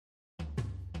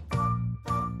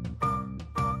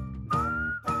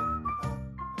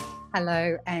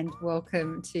Hello and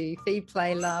welcome to Feed,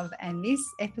 Play, Love and this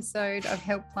episode of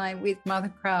Helpline with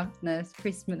Mothercraft nurse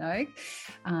Chris Minogue.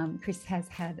 Chris has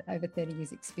had over 30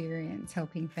 years experience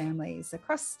helping families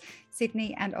across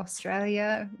Sydney and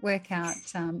Australia work out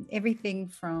everything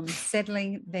from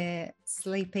settling their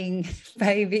sleeping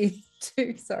baby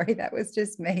to, sorry, that was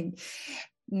just me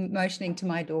motioning to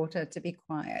my daughter to be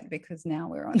quiet because now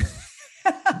we're on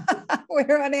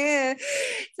we're on air.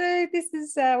 So this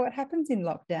is what happens in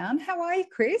lockdown. How are you,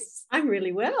 Chris? I'm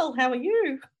really well. How are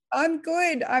you? I'm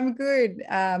good.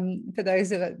 For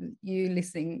those of you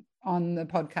listening on the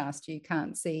podcast, you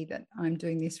can't see that I'm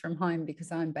doing this from home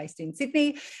because I'm based in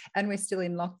Sydney and we're still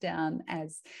in lockdown,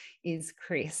 as is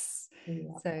Chris.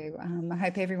 Yeah. So I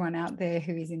hope everyone out there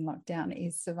who is in lockdown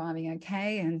is surviving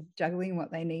okay and juggling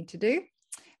what they need to do.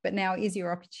 But now is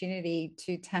your opportunity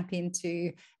to tap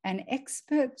into an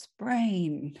expert's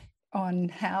brain on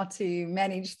how to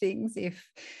manage things if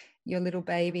your little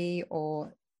baby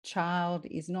or child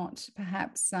is not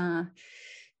perhaps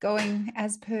going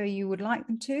as per you would like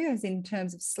them to, as in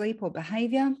terms of sleep or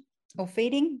behaviour or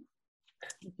feeding.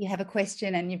 If you have a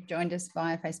question and you've joined us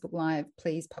via Facebook Live,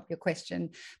 please pop your question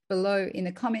below in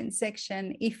the comments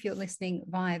section. If you're listening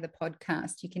via the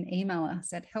podcast, you can email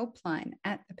us at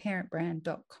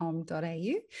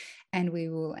helpline@theparentbrand.com.au and we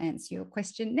will answer your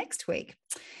question next week.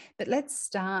 But let's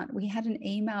start. We had an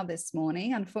email this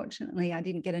morning. Unfortunately, I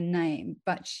didn't get a name,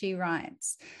 but she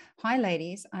writes, "Hi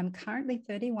ladies, I'm currently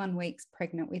 31 weeks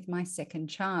pregnant with my second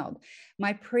child.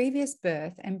 My previous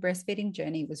birth and breastfeeding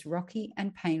journey was rocky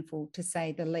and painful to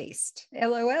say the least."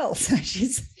 LOL. So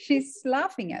she's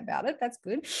laughing about it. That's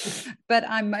good. But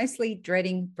I'm mostly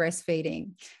dreading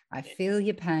breastfeeding. I feel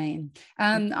your pain.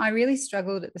 I really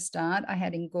struggled at the start. I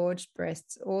had engorged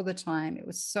breasts all the time. It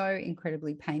was so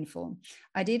incredibly painful.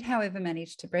 I did, however,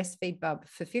 manage to breastfeed Bub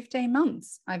for 15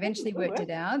 months. I eventually worked it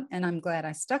out and I'm glad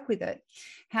I stuck with it.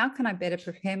 How can I better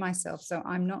prepare myself so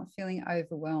I'm not feeling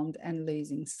overwhelmed and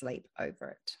losing sleep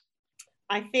over it?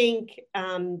 I think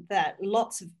that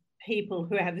lots of people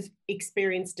who have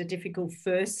experienced a difficult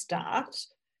first start,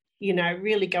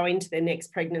 really go into their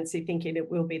next pregnancy thinking it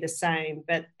will be the same.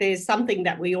 But there's something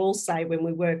that we all say when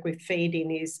we work with feeding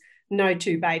is no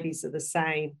two babies are the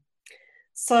same.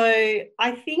 So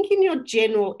I think in your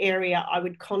general area, I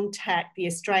would contact the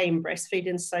Australian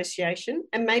Breastfeeding Association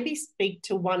and maybe speak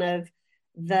to one of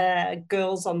the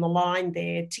girls on the line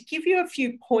there to give you a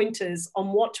few pointers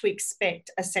on what to expect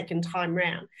a second time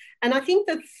round. And I think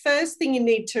the first thing you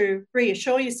need to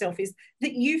reassure yourself is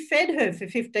that you fed her for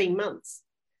 15 months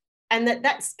and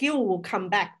that skill will come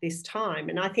back this time.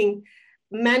 And I think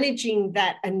managing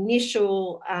that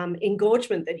initial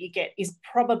engorgement that you get is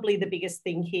probably the biggest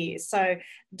thing here. So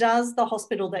does the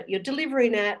hospital that you're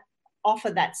delivering at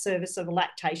offer that service of a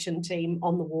lactation team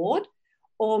on the ward?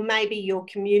 Or maybe your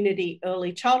community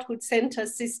early childhood centre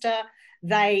sister,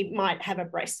 they might have a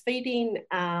breastfeeding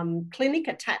clinic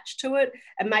attached to it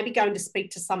and maybe going to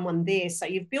speak to someone there. So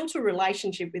you've built a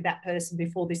relationship with that person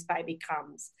before this baby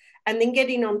comes. And then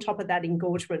getting on top of that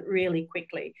engorgement really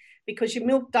quickly, because your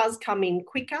milk does come in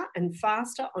quicker and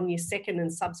faster on your second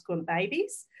and subsequent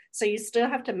babies. So you still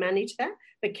have to manage that,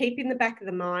 but keep in the back of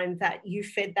the mind that you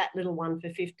fed that little one for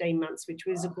 15 months, which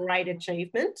was a great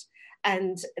achievement,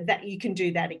 and that you can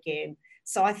do that again.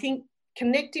 So I think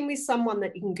connecting with someone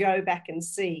that you can go back and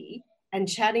see and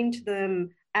chatting to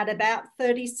them at about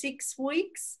 36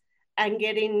 weeks and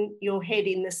getting your head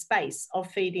in the space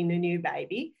of feeding a new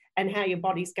baby and how your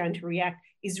body's going to react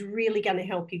is really going to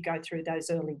help you go through those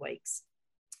early weeks.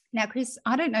 Now, Chris,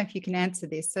 I don't know if you can answer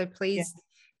this, so please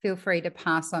feel free to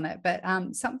pass on it. But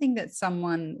something that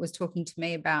someone was talking to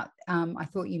me about, I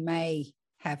thought you may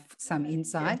have some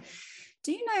insight. Yeah.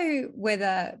 Do you know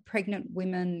whether pregnant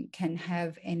women can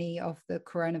have any of the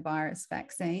coronavirus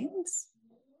vaccines?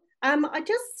 I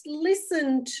just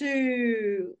listened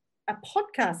to a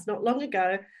podcast not long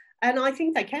ago, and I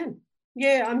think they can.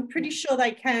 Yeah, I'm pretty sure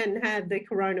they can have the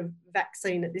corona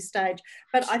vaccine at this stage.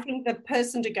 But I think the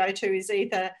person to go to is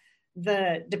either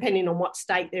depending on what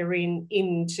state they're in,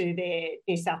 into their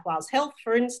New South Wales Health,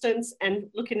 for instance, and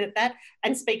looking at that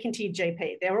and speaking to your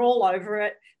GP. They're all over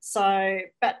it. So,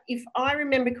 but if I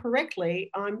remember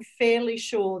correctly, I'm fairly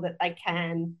sure that they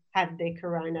can have their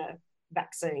corona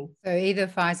vaccine. So either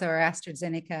Pfizer or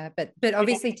AstraZeneca, but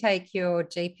obviously take your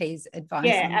GP's advice.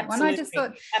 Yeah, on that absolutely. one. I just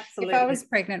thought if I was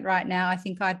pregnant right now, I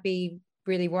think I'd be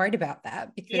really worried about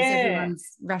that because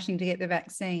everyone's rushing to get the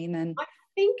vaccine. And I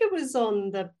think it was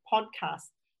on the podcast,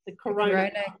 the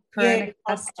Corona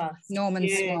podcast, Norman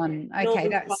Swan. Okay,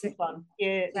 that's one.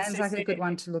 Yeah, sounds like a good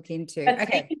one to look into. But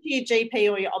speaking to your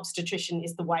GP or your obstetrician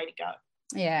is the way to go.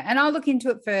 Yeah, and I'll look into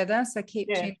it further. So keep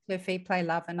Yeah. tuned to Feed, Play,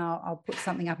 Love, and I'll put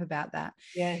something up about that.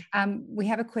 Yeah. We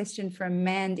have a question from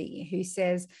Mandy who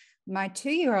says, my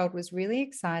 2-year-old was really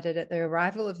excited at the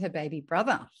arrival of her baby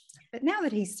brother, but now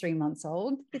that he's 3 months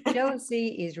old, the jealousy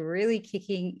is really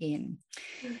kicking in.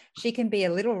 She can be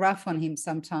a little rough on him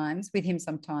sometimes,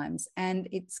 and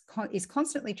is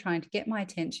constantly trying to get my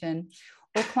attention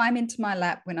or climb into my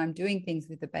lap when I'm doing things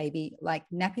with the baby, like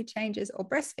nappy changes or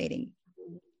breastfeeding.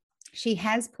 She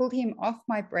has pulled him off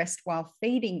my breast while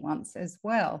feeding once as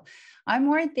well. I'm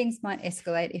worried things might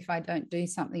escalate if I don't do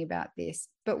something about this,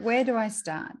 but where do I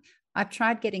start? I've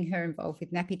tried getting her involved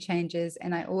with nappy changes,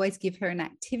 and I always give her an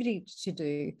activity to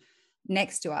do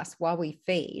next to us while we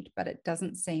feed, but it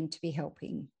doesn't seem to be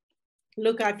helping.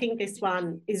 Look, I think this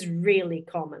one is really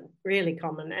common,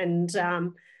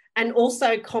 and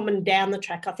also common down the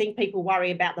track. I think people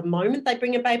worry about the moment they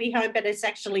bring a baby home, but it's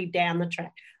actually down the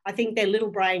track. I think their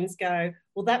little brains go,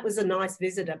 well, that was a nice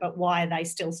visitor, but why are they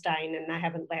still staying and they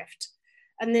haven't left?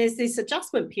 And there's this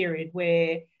adjustment period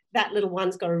where that little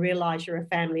one's got to realise you're a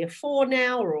family of 4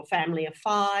 now or a family of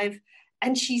 5,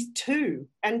 and she's 2,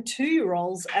 and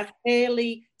 2-year-olds are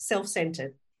fairly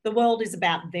self-centred. The world is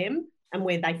about them and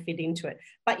where they fit into it.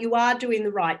 But you are doing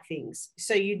the right things.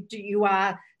 So you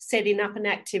are setting up an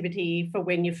activity for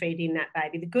when you're feeding that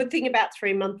baby. The good thing about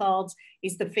 3-month-olds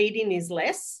is the feeding is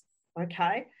less,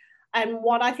 okay? And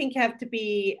what I think you have to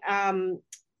be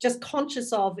just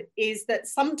conscious of is that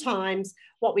sometimes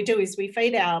what we do is we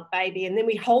feed our baby and then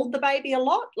we hold the baby a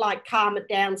lot, like calm it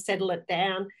down, settle it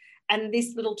down. And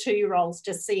this little 2-year-old's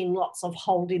just seeing lots of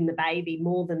holding the baby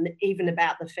more than even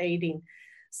about the feeding.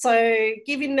 So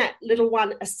giving that little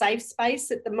one a safe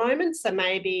space at the moment, so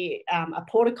maybe a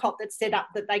porta cot that's set up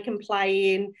that they can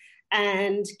play in,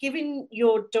 and giving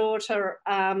your daughter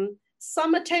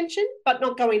some attention, but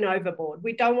not going overboard.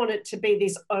 We don't want it to be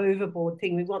this overboard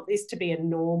thing. We want this to be a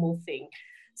normal thing.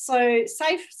 So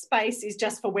safe space is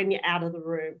just for when you're out of the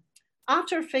room.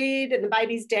 After a feed and the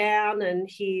baby's down and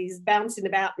he's bouncing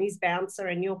about in his bouncer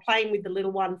and you're playing with the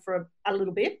little one for a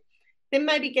little bit, then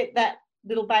maybe get that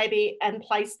little baby and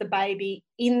place the baby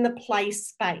in the play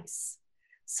space.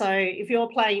 So if you're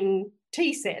playing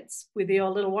tea sets with your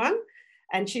little one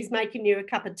and she's making you a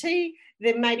cup of tea,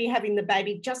 then maybe having the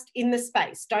baby just in the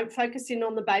space. Don't focus in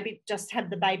on the baby, just have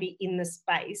the baby in the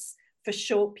space for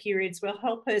short periods will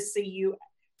help her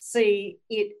see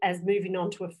it as moving on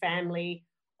to a family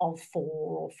of 4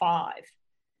 or 5.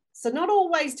 So not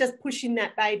always just pushing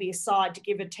that baby aside to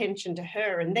give attention to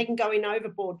her and then going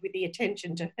overboard with the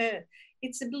attention to her.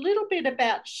 It's a little bit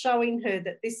about showing her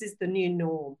that this is the new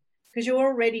norm, because you're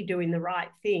already doing the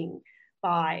right thing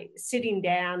by sitting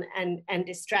down and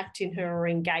distracting her or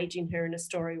engaging her in a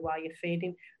story while you're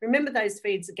feeding. Remember, those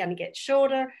feeds are going to get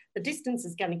shorter, the distance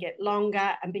is going to get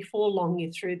longer, and before long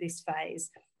you're through this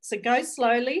phase. So go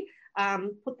slowly.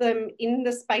 Put them in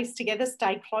the space together,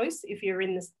 stay close if you're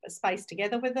in the space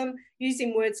together with them,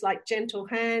 using words like gentle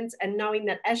hands and knowing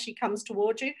that as she comes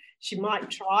towards you, she might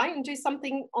try and do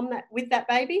something on that with that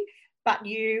baby, but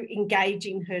you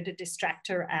engaging her to distract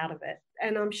her out of it.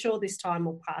 And I'm sure this time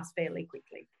will pass fairly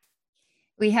quickly.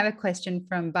 We have a question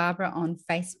from Barbara on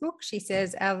Facebook. She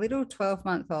says, our little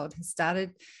 12-month-old has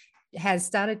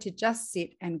started to just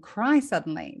sit and cry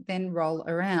suddenly, then roll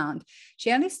around.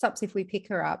 She only stops if we pick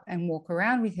her up and walk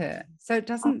around with her. So it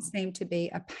doesn't seem to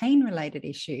be a pain-related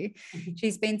issue.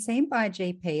 She's been seen by a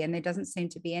GP and there doesn't seem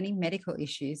to be any medical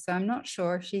issues. So I'm not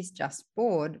sure if she's just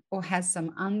bored or has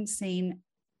some unseen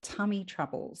tummy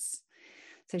troubles.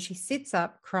 So she sits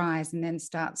up, cries, and then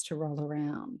starts to roll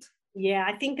around. Yeah,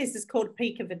 I think this is called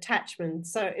peak of attachment.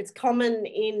 So it's common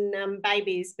in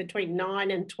babies between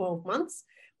 9 and 12 months.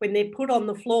 When they're put on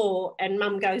the floor and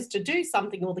mum goes to do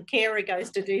something or the carer goes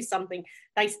to do something,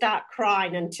 they start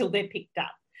crying until they're picked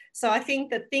up. So I think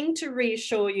the thing to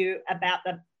reassure you about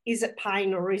is it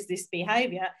pain or is this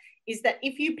behaviour is that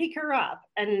if you pick her up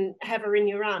and have her in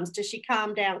your arms, does she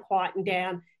calm down, quieten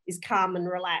down, is calm and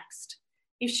relaxed?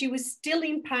 If she was still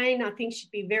in pain, I think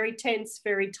she'd be very tense,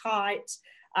 very tight,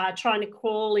 trying to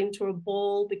crawl into a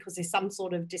ball because there's some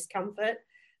sort of discomfort.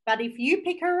 But if you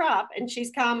pick her up and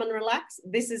she's calm and relaxed,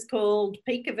 this is called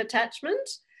peak of attachment.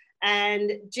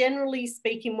 And generally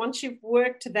speaking, once you've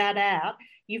worked that out,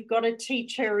 you've got to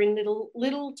teach her in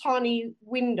little tiny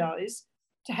windows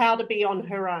to how to be on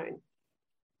her own.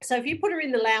 So if you put her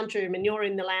in the lounge room and you're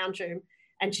in the lounge room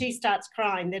and she starts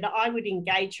crying, then I would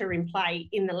engage her in play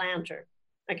in the lounge room.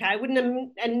 Okay, I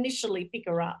wouldn't initially pick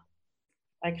her up.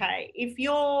 Okay, if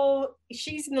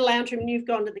she's in the lounge room and you've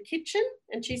gone to the kitchen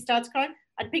and she starts crying,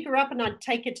 I'd pick her up and I'd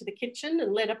take her to the kitchen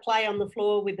and let her play on the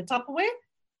floor with the Tupperware,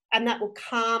 and that will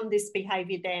calm this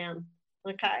behaviour down.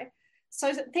 okay?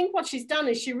 So think what she's done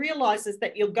is she realises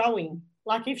that you're going.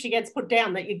 Like if she gets put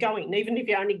down, that you're going, even if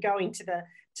you're only going to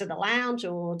the lounge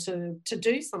or to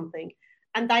do something,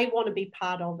 and they want to be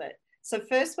part of it. So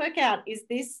first work out, is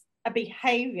this a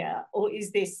behaviour or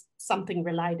is this something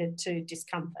related to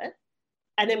discomfort?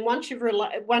 And then once you've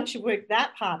worked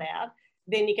that part out,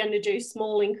 then you're going to do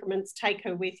small increments, take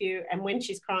her with you, and when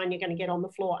she's crying, you're going to get on the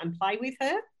floor and play with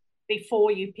her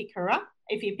before you pick her up.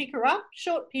 If you pick her up,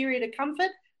 short period of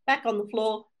comfort, back on the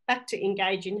floor, back to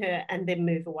engaging her, and then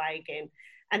move away again.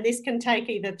 And this can take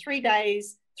either 3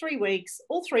 days, 3 weeks,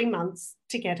 or 3 months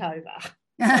to get over.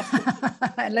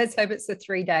 And let's hope it's the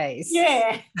 3 days.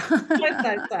 Yeah, let's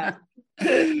hope so.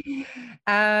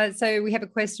 So we have a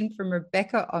question from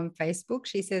Rebecca on Facebook.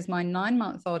 She says, my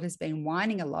 9-month-old has been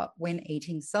whining a lot when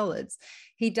eating solids.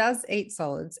 He does eat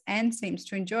solids and seems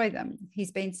to enjoy them.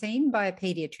 He's been seen by a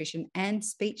pediatrician and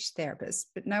speech therapist,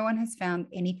 but no one has found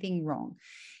anything wrong.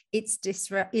 It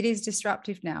is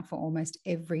disruptive now for almost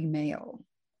every meal.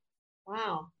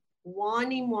 Wow.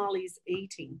 Whining while he's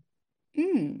eating.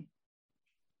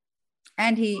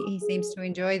 And he seems to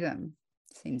enjoy them.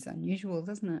 Seems unusual,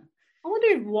 doesn't it? I wonder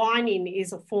if whining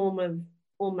is a form of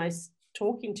almost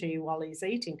talking to you while he's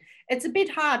eating. It's a bit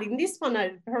hard. In this one,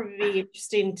 I'd probably be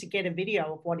interested to get a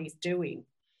video of what he's doing,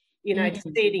 to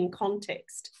see it in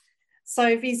context. So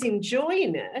if he's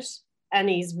enjoying it and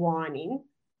he's whining,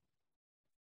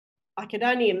 I could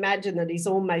only imagine that he's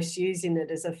almost using it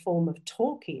as a form of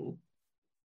talking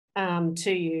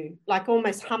to you, like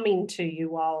almost humming to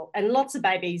you and lots of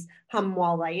babies hum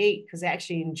while they eat because they're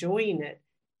actually enjoying it.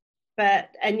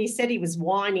 And you said he was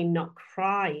whining, not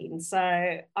crying. So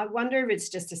I wonder if it's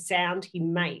just a sound he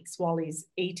makes while he's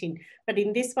eating. But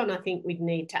in this one, I think we'd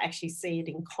need to actually see it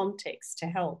in context to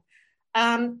help.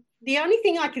 The only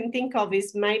thing I can think of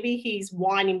is maybe he's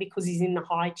whining because he's in the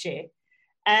high chair.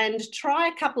 And try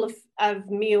a couple of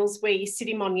meals where you sit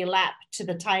him on your lap to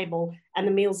the table and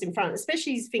the meals in front,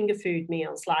 especially his finger food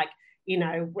meals, like,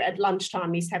 at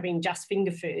lunchtime he's having just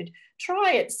finger food.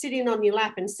 Try it sitting on your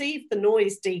lap and see if the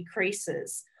noise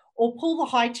decreases, or pull the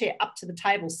high chair up to the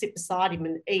table, sit beside him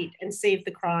and eat, and see if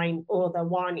the crying or the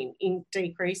whining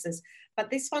decreases. But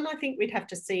this one, I think we'd have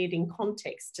to see it in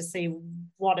context to see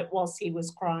what it was he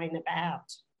was crying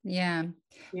about. Yeah.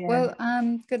 Well,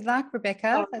 good luck,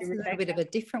 Rebecca. That's Rebecca. A little bit of a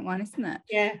different one, isn't it?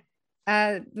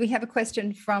 Yeah. We have a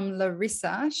question from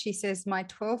Larissa. She says, my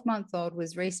 12-month-old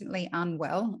was recently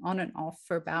unwell on and off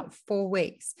for about 4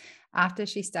 weeks after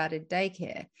she started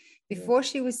daycare. Before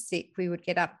she was sick, we would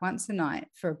get up once a night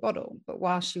for a bottle, but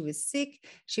while she was sick,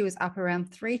 she was up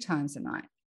around 3 times a night.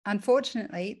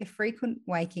 Unfortunately, the frequent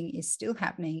waking is still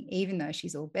happening, even though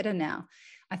she's all better now.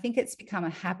 I think it's become a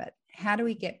habit. How do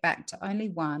we get back to only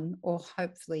 1 or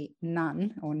hopefully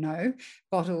none or no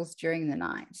bottles during the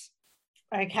night?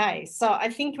 Okay, so I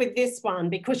think with this one,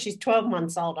 because she's 12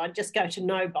 months old, I'd just go to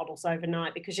no bottles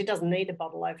overnight because she doesn't need a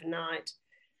bottle overnight.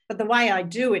 But the way I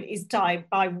do it is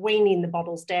by weaning the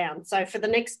bottles down. So for the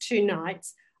next 2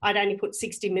 nights, I'd only put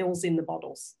 60 mils in the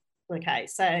bottles. Okay,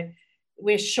 so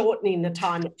we're shortening the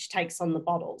time that she takes on the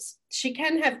bottles. She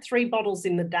can have 3 bottles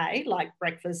in the day, like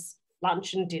breakfast,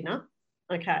 lunch and dinner.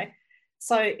 Okay,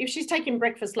 so if she's taking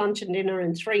breakfast, lunch and dinner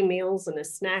and 3 meals and a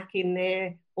snack in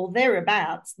there or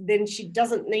thereabouts, then she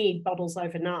doesn't need bottles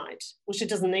overnight. Well, she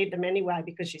doesn't need them anyway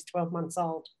because she's 12 months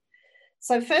old.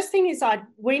 So first thing is I'd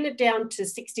wean it down to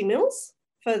 60 mils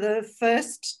for the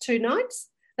first 2 nights.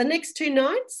 The next 2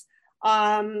 nights,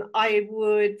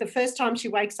 the first time she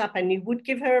wakes up and you would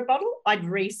give her a bottle, I'd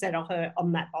resettle her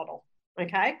on that bottle,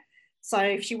 okay? So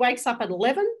if she wakes up at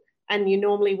 11 and you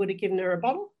normally would have given her a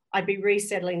bottle, I'd be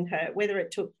resettling her, whether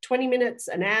it took 20 minutes,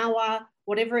 an hour,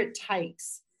 whatever it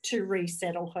takes to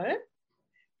resettle her.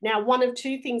 Now, one of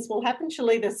 2 things will happen. She'll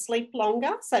either sleep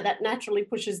longer, so that naturally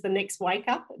pushes the next wake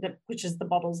up, that pushes the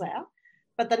bottles out.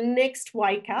 But the next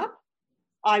wake up,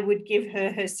 I would give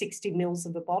her 60 mils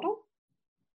of a bottle.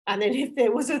 And then if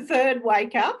there was a 3rd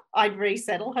wake up, I'd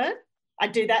resettle her.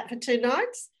 I'd do that for 2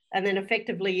 nights. And then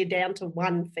effectively you're down to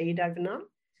 1 feed overnight.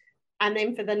 And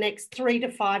then for the next 3 to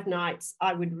 5 nights,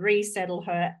 I would resettle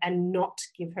her and not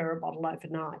give her a bottle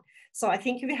overnight. So I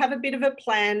think if you have a bit of a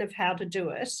plan of how to do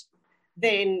it,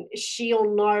 then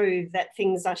she'll know that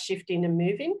things are shifting and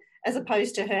moving, as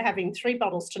opposed to her having 3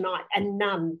 bottles tonight and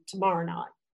none tomorrow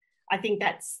night. I think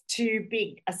that's too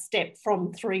big a step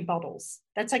from 3 bottles.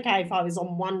 That's okay if I was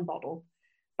on 1 bottle,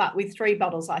 but with 3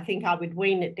 bottles, I think I would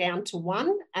wean it down to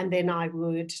 1 and then I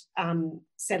would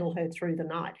settle her through the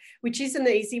night, which isn't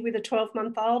easy with a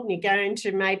 12-month-old, and you're going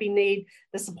to maybe need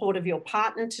the support of your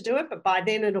partner to do it, but by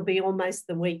then it'll be almost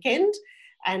the weekend.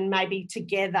 and maybe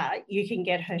together you can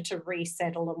get her to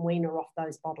resettle and wean her off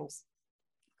those bottles.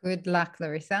 Good luck,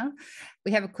 Larissa.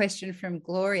 We have a question from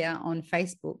Gloria on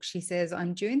Facebook. She says,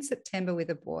 I'm due in September with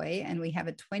a boy and we have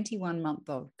a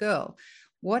 21-month-old girl.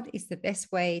 What is the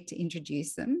best way to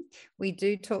introduce them? We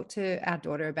do talk to our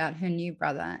daughter about her new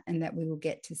brother and that we will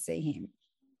get to see him.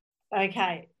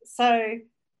 Okay, so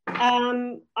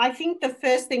I think the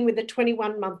first thing with a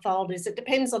 21-month-old is it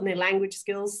depends on their language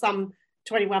skills. Some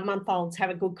 21-month-olds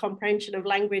have a good comprehension of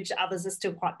language. Others are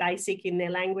still quite basic in their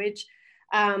language.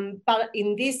 But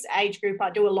in this age group,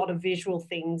 I do a lot of visual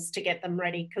things to get them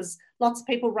ready, because lots of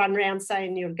people run around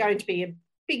saying you're going to be a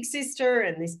big sister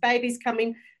and this baby's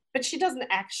coming, but she doesn't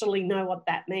actually know what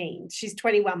that means. She's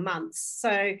 21 months.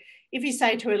 So if you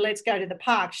say to her, let's go to the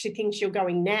park, she thinks you're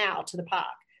going now to the park.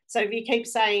 So if you keep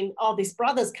saying, oh, this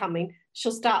brother's coming,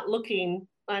 she'll start looking,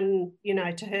 and, you know,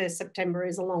 to her, September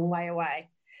is a long way away.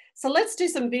 So let's do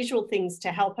some visual things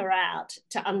to help her out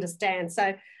to understand.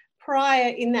 So prior,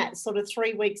 in that sort of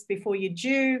 3 weeks before you're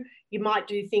due, you might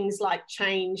do things like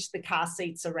change the car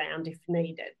seats around if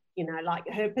needed. You know, like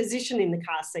her position in the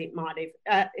car seat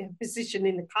her position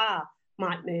in the car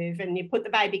might move, and you put the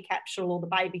baby capsule or the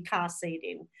baby car seat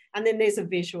in, and then there's a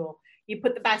visual. You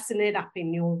put the bassinet up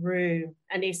in your room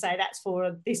and you say that's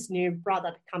for this new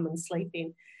brother to come and sleep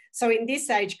in. So in this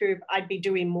age group, I'd be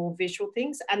doing more visual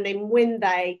things. And then when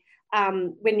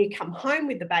you come home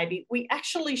with the baby, we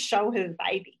actually show her the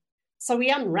baby. So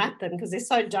we unwrap them because they're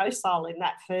so docile in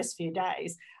that first few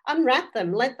days. Unwrap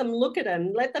them, let them look at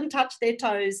them, let them touch their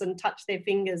toes and touch their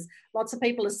fingers. Lots of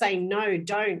people are saying, no,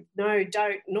 don't,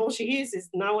 and all she hears is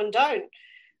no and don't.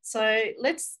 So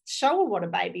let's show her what a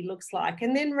baby looks like,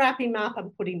 and then wrap him up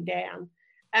and put him down.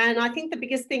 And I think the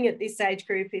biggest thing at this age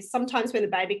group is sometimes when the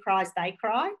baby cries, they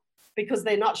cry because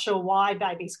they're not sure why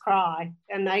babies cry,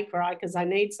 and they cry because they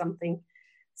need something.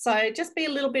 So just be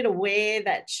a little bit aware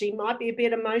that she might be a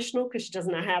bit emotional because she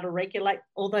doesn't know how to regulate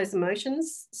all those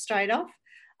emotions straight off.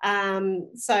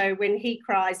 So when he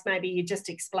cries, maybe you just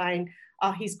explain,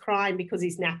 oh, he's crying because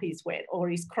his nappy's wet, or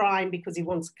he's crying because he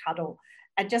wants a cuddle.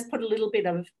 And just put a little bit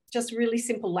of just really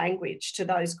simple language to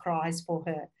those cries for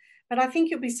her. But I think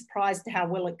you'll be surprised how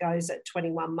well it goes at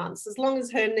 21 months. As long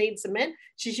as her needs are met,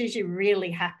 she's usually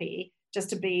really happy just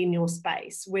to be in your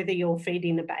space, whether you're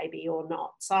feeding a baby or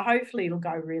not. So hopefully it'll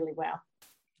go really well.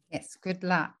 Yes, good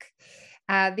luck.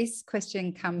 This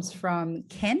question comes from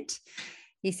Kent.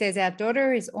 He says, our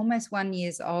daughter is almost 1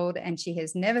 year old and she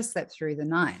has never slept through the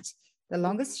night. The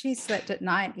longest she's slept at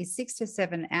night is 6 to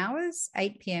 7 hours,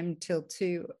 8 p.m. till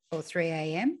 2 or 3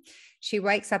 a.m. She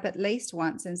wakes up at least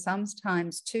once and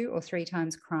sometimes 2 or 3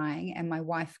 times crying, and my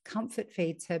wife comfort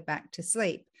feeds her back to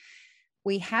sleep.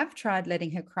 We have tried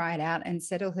letting her cry it out and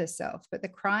settle herself, but the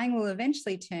crying will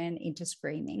eventually turn into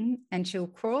screaming and she'll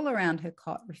crawl around her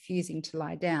cot, refusing to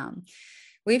lie down.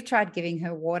 We've tried giving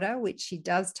her water, which she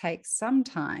does take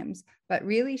sometimes, but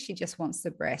really she just wants the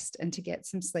breast and to get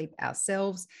some sleep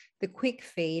ourselves. The quick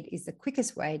feed is the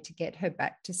quickest way to get her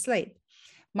back to sleep.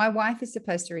 My wife is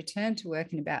supposed to return to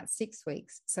work in about 6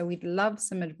 weeks, so we'd love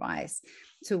some advice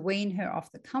to wean her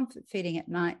off the comfort feeding at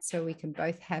night so we can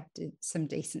both have some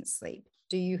decent sleep.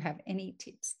 Do you have any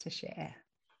tips to share?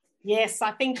 Yes,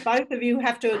 I think both of you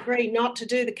have to agree not to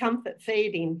do the comfort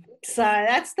feeding. So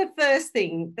that's the first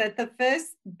thing, that the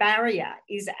first barrier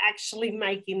is actually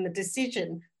making the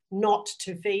decision not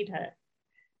to feed her,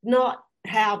 not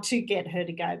how to get her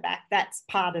to go back. That's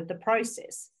part of the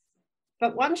process.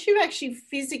 But once you've actually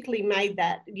physically made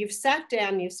that, you've sat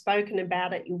down, you've spoken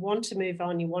about it, you want to move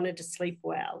on, you wanted to sleep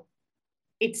well,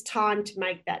 it's time to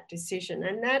make that decision.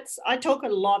 And I talk a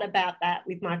lot about that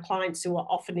with my clients who are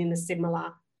often in a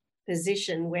similar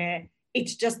position where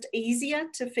it's just easier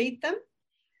to feed them,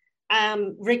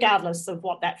 regardless of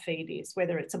what that feed is,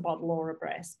 whether it's a bottle or a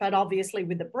breast. But obviously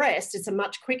with the breast, it's a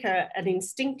much quicker and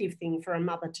instinctive thing for a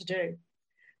mother to do.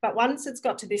 But once it's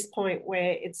got to this point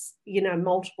where it's,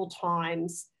 multiple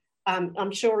times,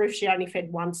 I'm sure if she only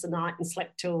fed once a night and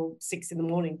slept till 6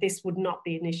 a.m, this would not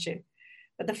be an issue.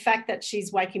 But the fact that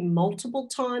she's waking multiple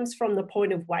times from the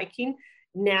point of waking,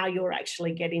 now you're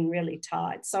actually getting really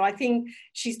tired. So I think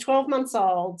she's 12 months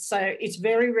old, so it's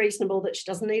very reasonable that she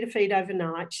doesn't need a feed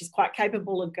overnight. She's quite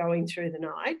capable of going through the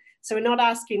night. So we're not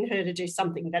asking her to do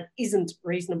something that isn't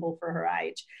reasonable for her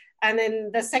age. And then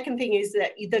the second thing is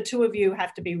that the two of you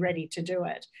have to be ready to do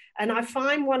it. And I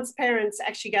find once parents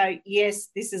actually go, yes,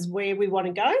 this is where we want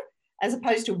to go, as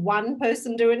opposed to one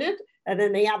person doing it and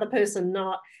then the other person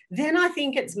not, then I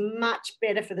think it's much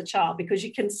better for the child because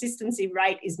your consistency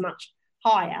rate is much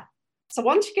higher. So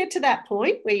once you get to that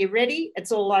point where you're ready,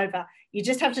 it's all over. You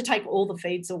just have to take all the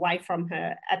feeds away from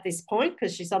her at this point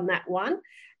because she's on that one.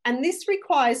 And this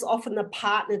requires often the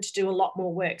partner to do a lot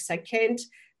more work. So Kent,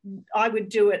 I would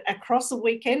do it across a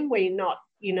weekend where you're not,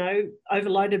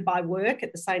 overloaded by work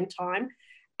at the same time,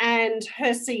 and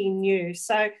her seeing you.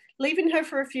 So leaving her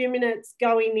for a few minutes,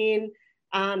 going in,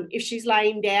 if she's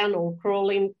laying down or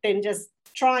crawling, then just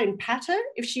try and pat her.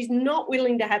 If she's not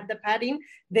willing to have the patting,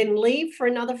 then leave for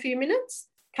another few minutes,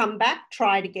 come back,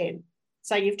 try it again.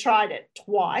 So you've tried it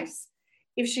twice.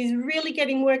 If she's really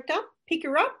getting worked up, pick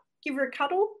her up, give her a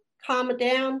cuddle, calm her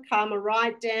down, calm her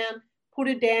right down, put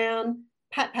her down,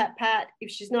 pat, pat, pat. If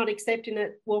she's not accepting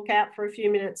it, walk out for a few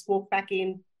minutes, walk back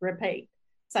in, repeat.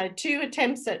 So 2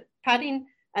 attempts at patting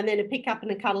and then a pick up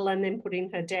and a cuddle and then putting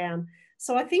her down.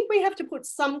 So I think we have to put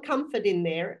some comfort in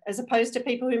there as opposed to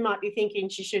people who might be thinking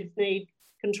she should need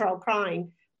controlled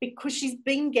crying because she's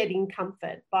been getting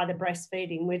comfort by the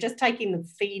breastfeeding. We're just taking the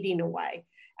feeding away.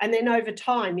 And then over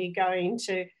time, you're going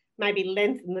to maybe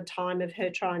lengthen the time of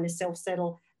her trying to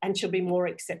self-settle and she'll be more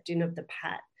accepting of the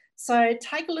pat. So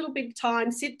take a little bit of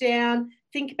time, sit down,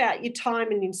 think about your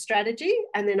time and your strategy,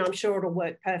 and then I'm sure it'll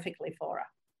work perfectly for her.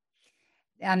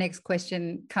 Our next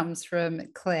question comes from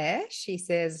Claire. She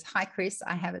says, "Hi, Chris.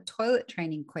 I have a toilet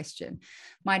training question.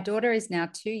 My daughter is now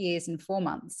 2 years and 4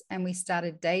 months, and we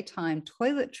started daytime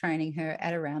toilet training her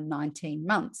at around 19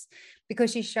 months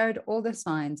because she showed all the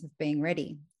signs of being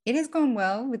ready. It has gone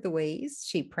well with the wheeze.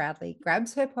 She proudly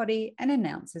grabs her potty and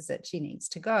announces that she needs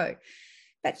to go.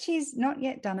 But she's not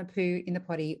yet done a poo in the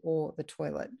potty or the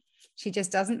toilet. She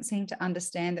just doesn't seem to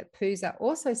understand that poos are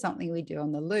also something we do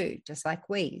on the loo, just like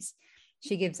wheeze.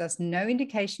 She gives us no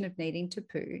indication of needing to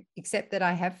poo, except that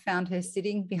I have found her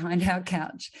sitting behind our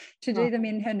couch to do them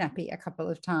in her nappy a couple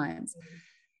of times.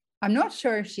 I'm not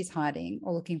sure if she's hiding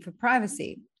or looking for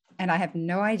privacy, and I have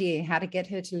no idea how to get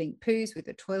her to link poos with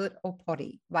a toilet or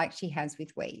potty like she has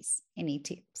with wheeze. Any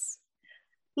tips?"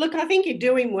 Look, I think you're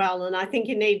doing well, and I think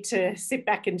you need to sit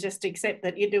back and just accept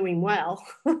that you're doing well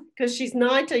because she's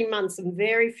 19 months and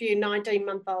very few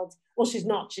 19-month-olds, well, she's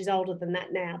not, she's older than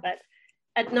that now, but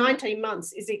at 19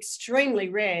 months is extremely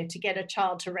rare to get a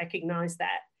child to recognise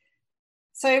that.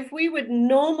 So if we would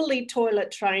normally toilet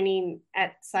training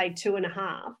at, say,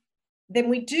 2.5, then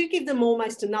we do give them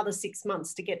almost another 6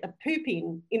 months to get the poop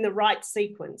in the right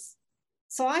sequence.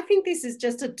 So I think this is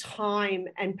just a time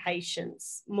and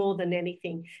patience more than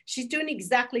anything. She's doing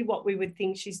exactly what we would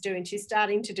think she's doing. She's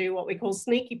starting to do what we call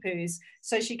sneaky poos.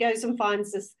 So she goes and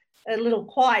finds a little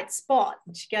quiet spot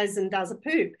and she goes and does a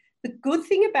poop. The good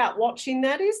thing about watching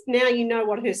that is now you know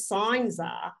what her signs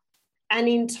are. And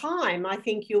in time, I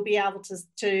think you'll be able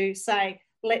to say,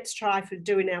 let's try for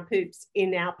doing our poops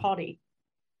in our potty.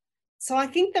 So I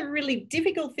think the really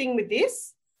difficult thing with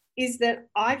this is that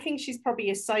I think she's probably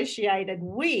associated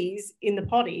wheeze in the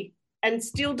potty and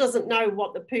still doesn't know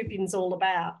what the pooping's all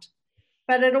about.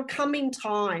 But it'll come in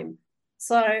time.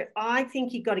 So I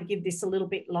think you've got to give this a little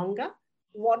bit longer.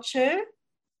 Watch her,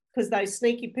 because those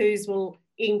sneaky poos will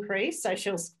increase. So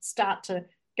she'll start to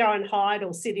go and hide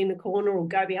or sit in the corner or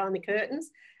go behind the curtains.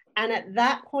 And at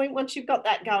that point, once you've got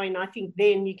that going, I think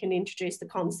then you can introduce the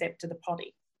concept of the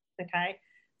potty. Okay.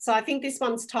 So I think this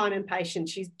one's time and patience.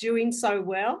 She's doing so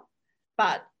well,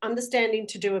 but understanding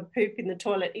to do a poop in the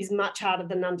toilet is much harder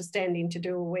than understanding to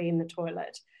do a wee in the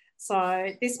toilet. So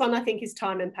this one I think is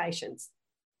time and patience.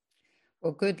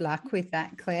 Well, good luck with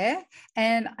that, Claire.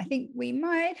 And I think we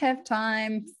might have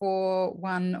time for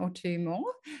one or two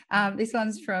more. This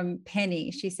one's from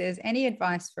Penny. She says, "Any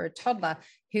advice for a toddler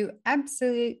who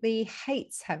absolutely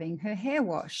hates having her hair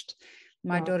washed?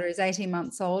 My daughter is 18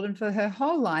 months old and for her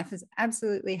whole life has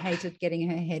absolutely hated getting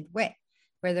her head wet.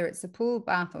 Whether it's a pool,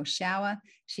 bath or shower,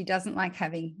 she doesn't like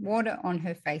having water on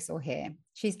her face or hair.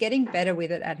 She's getting better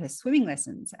with it at her swimming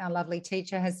lessons. Our lovely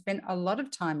teacher has spent a lot of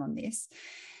time on this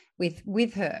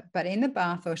with her, but in the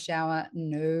bath or shower,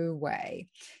 no way.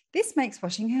 This makes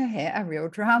washing her hair a real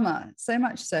drama, so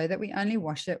much so that we only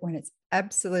wash it when it's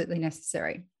absolutely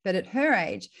necessary. But at her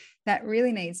age, that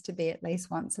really needs to be at least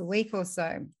once a week or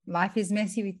so. Life is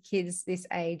messy with kids this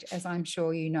age, as I'm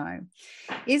sure you know.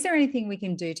 Is there anything we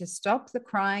can do to stop the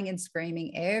crying and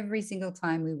screaming every single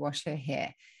time we wash her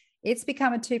hair? It's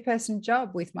become a two-person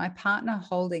job with my partner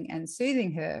holding and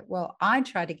soothing her while I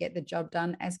try to get the job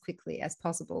done as quickly as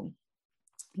possible.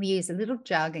 We use a little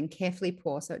jug and carefully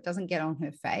pour so it doesn't get on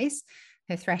her face.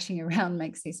 Her thrashing around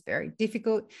makes this very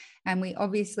difficult. And we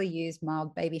obviously use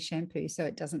mild baby shampoo so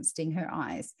it doesn't sting her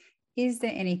eyes. Is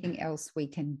there anything else we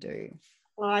can do?"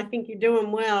 Well, I think you're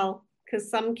doing well because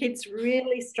some kids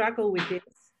really struggle with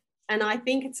this. And I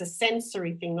think it's a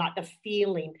sensory thing, like the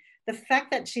feeling. the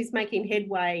fact that she's making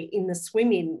headway in the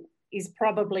swimming is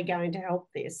probably going to help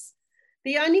this.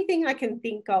 The only thing I can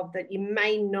think of that you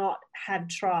may not have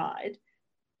tried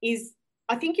is,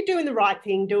 I think you're doing the right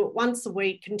thing. Do it once a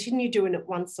week, continue doing it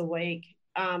once a week.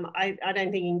 I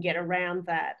don't think you can get around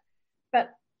that.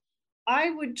 But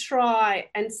I would try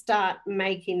and start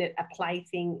making it a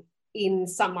plaything in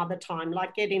some other time,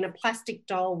 like getting a plastic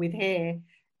doll with hair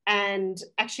and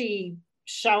actually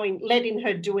letting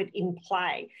her do it in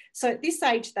play. So at this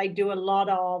age, they do a lot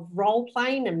of role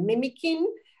playing and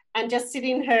mimicking, and just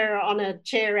sitting her on a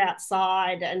chair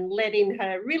outside and letting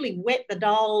her really wet the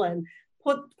doll and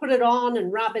put it on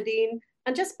and rub it in,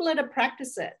 and just let her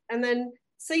practice it and then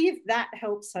see if that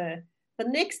helps her. The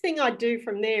next thing I'd do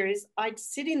from there is I'd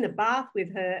sit in the bath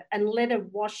with her and let her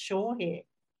wash shore hair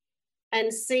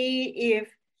and see if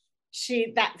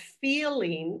that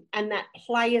feeling and that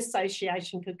play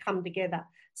association could come together.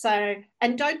 So,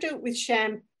 and don't do it with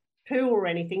shampoo or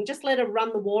anything. Just let her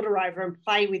run the water over and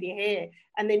play with your hair.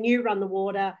 And then you run the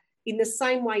water in the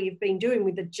same way you've been doing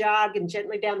with the jug and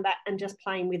gently down that and just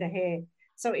playing with her hair.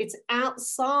 So it's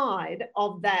outside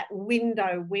of that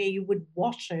window where you would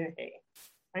wash her hair.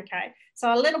 Okay, so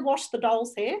I let her wash the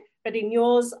doll's hair, but in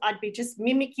yours, I'd be just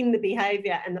mimicking the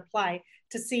behaviour and the play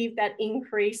to see if that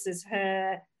increases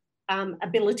her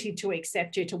ability to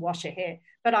accept you to wash her hair.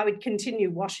 But I would continue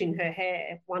washing her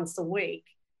hair once a week,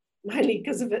 mainly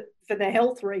because of it, for the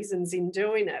health reasons in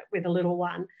doing it with a little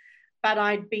one. But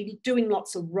I'd be doing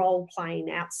lots of role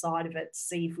playing outside of it to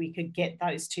see if we could get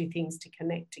those two things to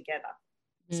connect together.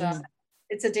 So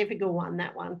it's a difficult one,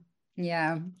 that one.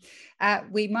 Yeah.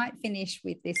 We might finish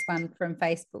with this one from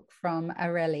Facebook from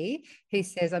Areli, who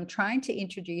says, I'm trying to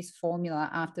introduce formula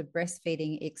after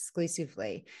breastfeeding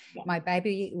exclusively. Yeah. My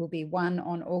baby will be 1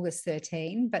 on August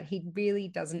 13, but he really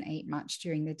doesn't eat much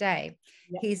during the day.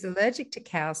 Yeah. He's allergic to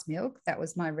cow's milk. That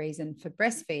was my reason for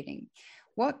breastfeeding.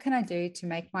 What can I do to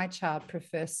make my child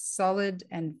prefer solid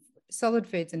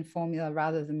foods and formula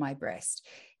rather than my breast?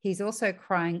 He's also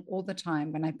crying all the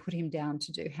time when I put him down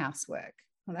to do housework.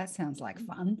 Well, that sounds like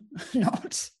fun.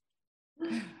 Not.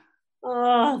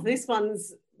 Oh, this one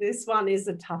is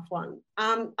a tough one.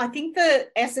 I think the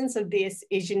essence of this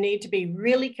is you need to be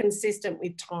really consistent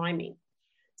with timing.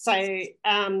 So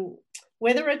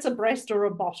whether it's a breast or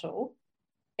a bottle,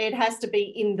 it has to be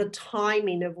in the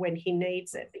timing of when he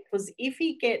needs it. Because if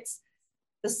he gets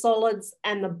the solids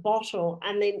and the bottle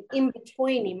and then in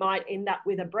between he might end up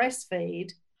with a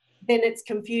breastfeed, then it's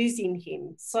confusing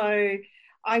him. So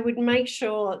I would make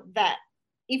sure that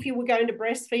if you were going to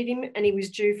breastfeed him and he was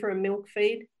due for a milk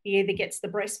feed, he either gets the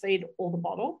breastfeed or the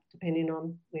bottle, depending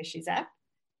on where she's at.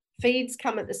 Feeds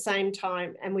come at the same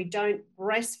time, and we don't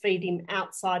breastfeed him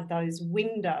outside those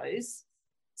windows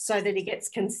so that he gets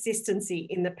consistency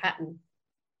in the pattern.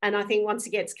 And I think once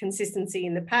he gets consistency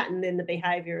in the pattern, then the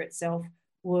behaviour itself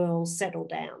will settle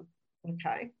down.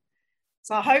 Okay.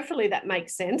 So hopefully that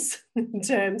makes sense in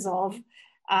terms of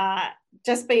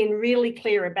just being really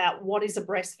clear about what is a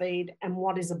breastfeed and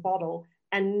what is a bottle,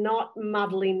 and not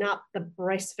muddling up the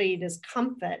breastfeeder's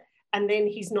comfort, and then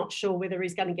he's not sure whether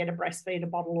he's going to get a breastfeed, a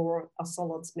bottle or a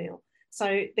solids meal.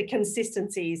 So the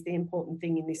consistency is the important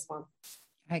thing in this one.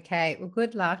 Okay, well,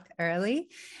 good luck early.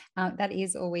 That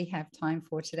is all we have time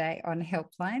for today on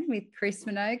Helpline with Chris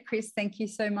Minogue. Chris, thank you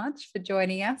so much for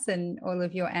joining us and all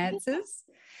of your answers.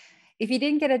 If you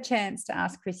didn't get a chance to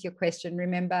ask Chris your question,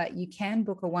 remember you can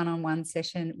book a one-on-one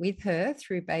session with her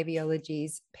through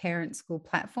Babyology's Parent School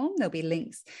platform. There'll be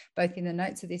links both in the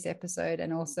notes of this episode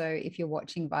and also if you're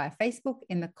watching via Facebook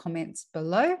in the comments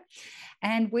below.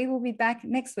 And we will be back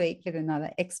next week with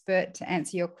another expert to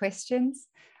answer your questions.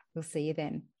 We'll see you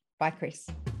then. Bye, Chris.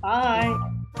 Bye.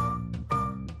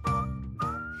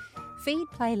 Feed,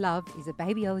 Play, Love is a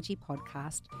Babyology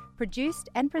podcast produced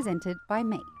and presented by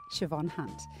me, Siobhan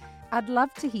Hunt. I'd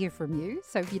love to hear from you,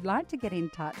 so if you'd like to get in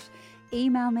touch,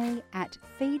 email me at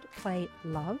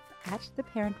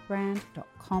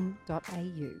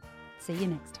feedplaylove@theparentbrand.com.au. See you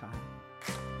next time.